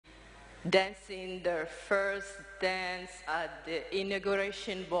dancing their first dance at the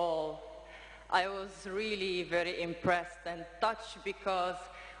inauguration ball. I was really very impressed and touched because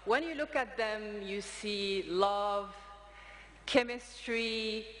when you look at them, you see love,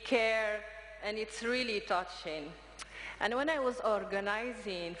 chemistry, care, and it's really touching. And when I was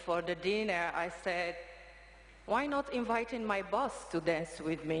organizing for the dinner, I said, why not inviting my boss to dance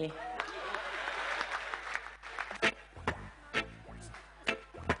with me?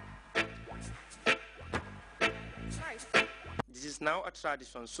 This is now a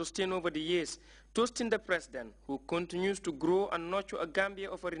tradition sustained over the years, toasting the president who continues to grow and nurture a Gambia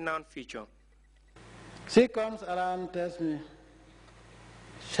of a renowned future. She comes around and tells me,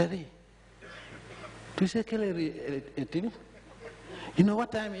 Shari, tu sais quelle heure est-il? You know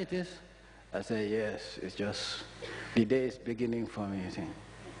what time it is? I say, yes, it's just, the day is beginning for me.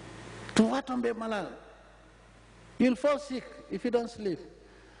 Tu vas tomber malade. You'll fall sick if you don't sleep.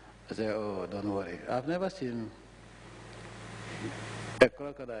 I say, oh, don't worry. I've never seen a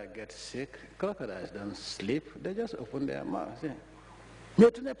crocodile get sick. Crocodiles don't sleep. They just open their mouth.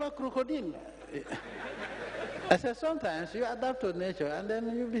 Mais tu n'es pas crocodile. I said, sometimes you adapt to nature and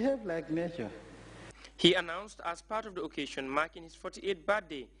then you behave like nature. He announced as part of the occasion marking his 48th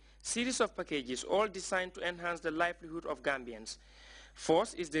birthday, series of packages all designed to enhance the livelihood of Gambians.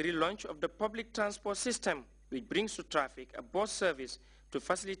 First is the relaunch of the public transport system, which brings to traffic a bus service to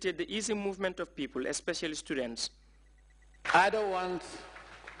facilitate the easy movement of people, especially students. I don't want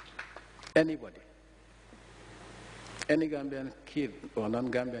anybody, any Gambian kid or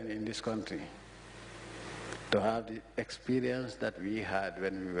non-Gambian in this country, to have the experience that we had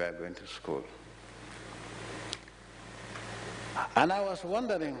when we were going to school. And I was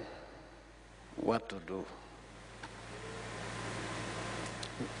wondering what to do.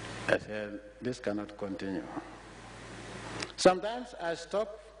 I said, this cannot continue. Sometimes I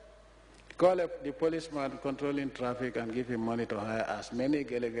stop, call up the policeman controlling traffic and give him money to hire as many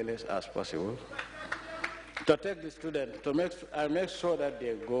gele-geles as possible to take the student, to make sure that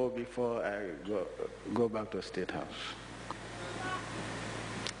they go before I go back to State House.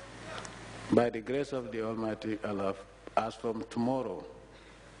 By the grace of the Almighty Allah, as from tomorrow,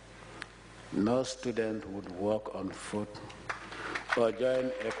 no student would walk on foot or join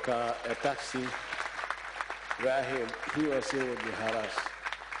a taxi where he or she would be harassed.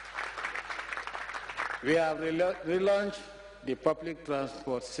 We have relaunched the public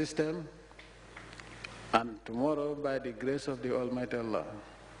transport system, and tomorrow, by the grace of the Almighty Allah,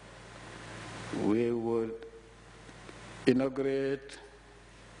 we would inaugurate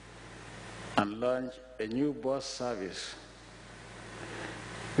and launch a new bus service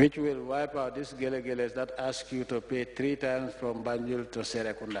which will wipe out these gele-geles that ask you to pay 3 times from Banjul to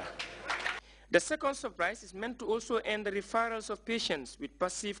Serekunda. The second surprise is meant to also end the referrals of patients with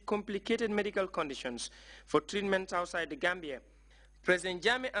perceived complicated medical conditions for treatment outside the Gambia. President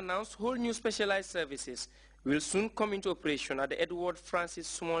Jammeh announced whole new specialized services will soon come into operation at the Edward Francis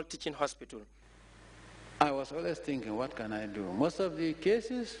Small Teaching Hospital. I was always thinking, what can I do? Most of the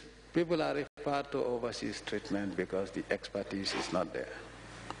cases, people are referred to overseas treatment because the expertise is not there.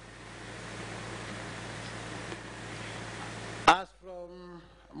 As from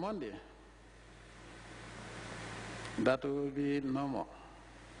Monday, that will be no more,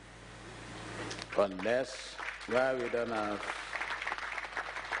 unless where we don't have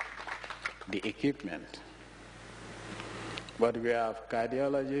the equipment. But we have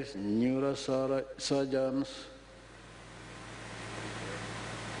cardiologists, neurosurgeons.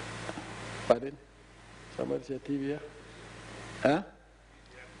 Pardon? Somebody say TV? Huh?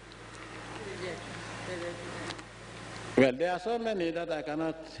 Well, there are so many that I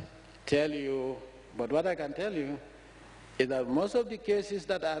cannot tell you, but what I can tell you is that most of the cases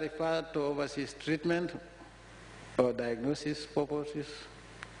that are referred to overseas treatment or diagnosis purposes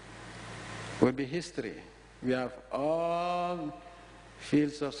will be history. We have all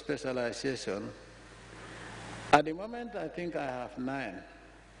fields of specialization. At the moment, I think I have 9.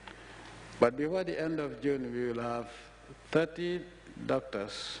 But before the end of June, we will have 30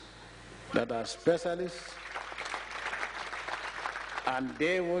 doctors that are specialists, and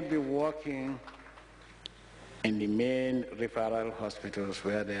they would be working in the main referral hospitals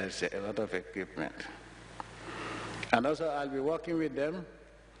where there's a lot of equipment. And also I'll be working with them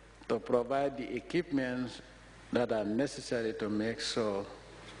to provide the equipments that are necessary to make sure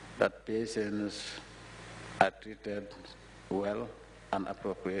that patients are treated well and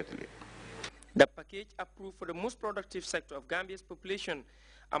appropriately. The package approved for the most productive sector of Gambia's population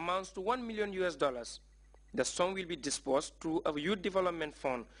amounts to $1 million. The sum will be disbursed through a youth development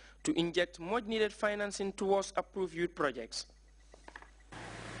fund to inject much needed financing towards approved youth projects.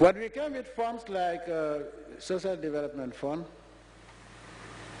 But we came with funds like Social Development Fund.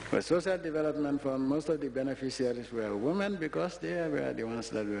 The Social Development Fund, most of the beneficiaries were women because they were the ones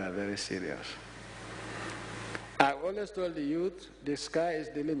that were very serious. I always told the youth, the sky is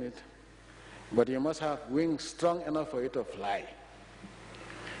the limit, but you must have wings strong enough for you to fly.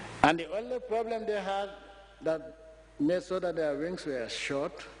 And the only problem they had that made so that their wings were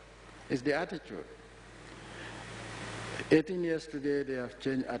short is the attitude. 18 years today, they have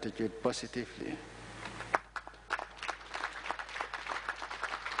changed attitude positively.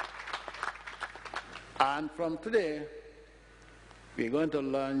 And from today, we're going to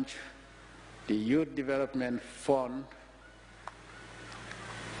launch the Youth Development Fund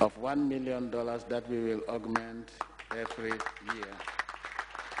of $1 million that we will augment every year.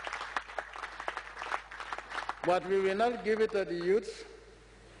 But we will not give it to the youth.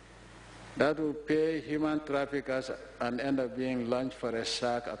 That will pay human traffickers and end up being launched for a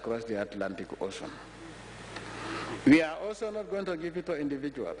shark across the Atlantic Ocean. We are also not going to give it to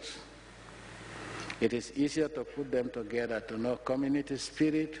individuals. It is easier to put them together to know community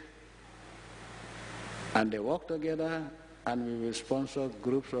spirit, and they work together, and we will sponsor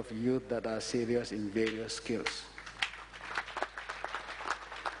groups of youth that are serious in various skills.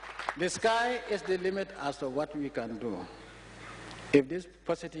 The sky is the limit as to what we can do if this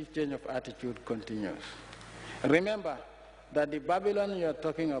positive change of attitude continues. Remember that the Babylon you are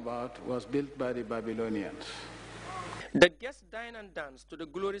talking about was built by the Babylonians. The guests dine and dance to the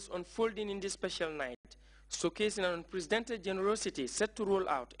glories unfolding in this special night, showcasing an unprecedented generosity set to roll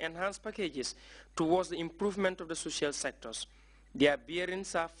out enhanced packages towards the improvement of the social sectors. Their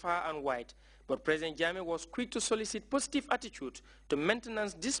bearings are far and wide, but President Jammeh was quick to solicit positive attitude to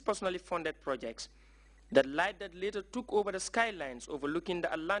maintenance these personally funded projects. The light that later took over the skylines overlooking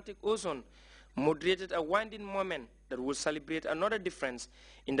the Atlantic Ocean moderated a winding moment that will celebrate another difference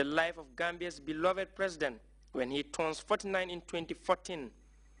in the life of Gambia's beloved president when he turns 49 in 2014.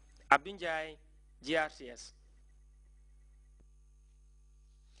 Abinjai, Grts.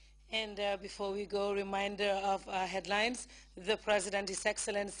 And before we go, reminder of our headlines. The President, His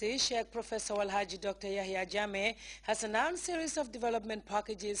Excellency Sheikh Professor Alhaji Dr. Yahya Jammeh has announced a series of development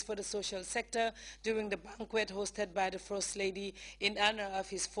packages for the social sector during the banquet hosted by the First Lady in honor of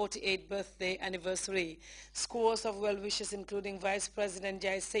his 48th birthday anniversary. Scores of well-wishers, including Vice President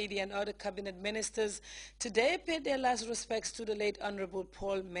Jai Saidi and other cabinet ministers, today paid their last respects to the late Honorable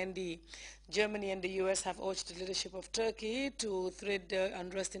Paul Mendy. Germany and the U.S. have urged the leadership of Turkey to treat the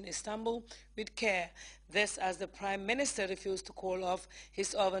unrest in Istanbul with care. This as the Prime Minister refused to call off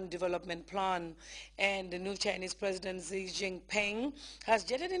his urban development plan. And the new Chinese President Xi Jinping has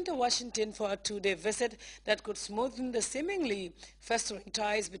jetted into Washington for a two-day visit that could smoothen the seemingly festering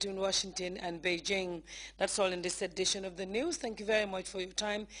ties between Washington and Beijing. That's all in this edition of the news. Thank you very much for your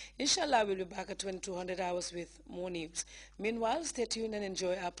time. Inshallah, we'll be back at 2200 hours with more news. Meanwhile, stay tuned and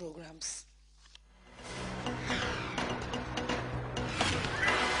enjoy our programs.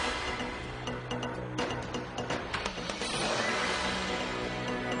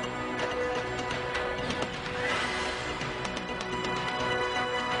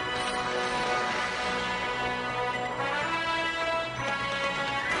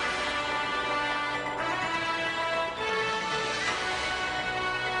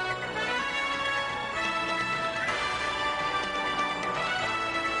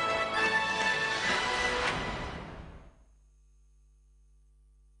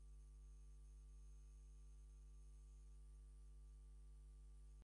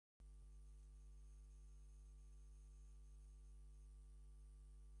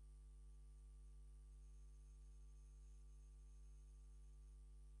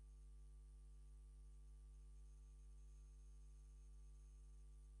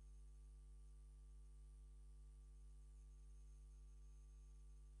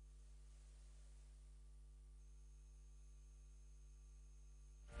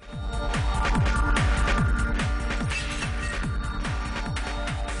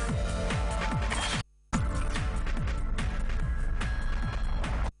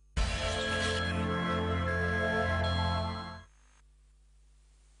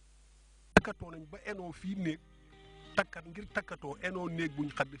 takkatoo nañ ba enoo fii néeg takkat ngir takkatoo enoo néeg buñ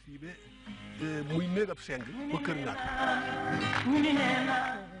xadd fii ba muy néegab seng ba kër ñaat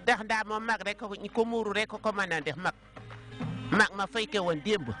ndax ndaa moom mag rek ko muuru rek ko mën a def mag ma fekke woon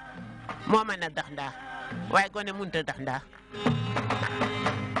démb moo mën a dax ndaa waaye gone mënut a dax ndaa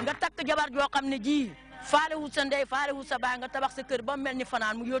nga takk jabar joo xam ne ji faale wu sa ndey faale wu sa baay nga tabax sa kër ba mel ni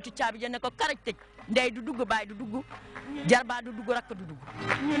fanaan mu yóotu caabi ja ne ko karaj tëj ndey du dugg baay du dugg jarbaa du dugg rakk du dugg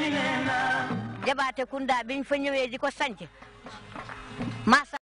jabaate kunda biñ fa ñëwee di ko sanc masa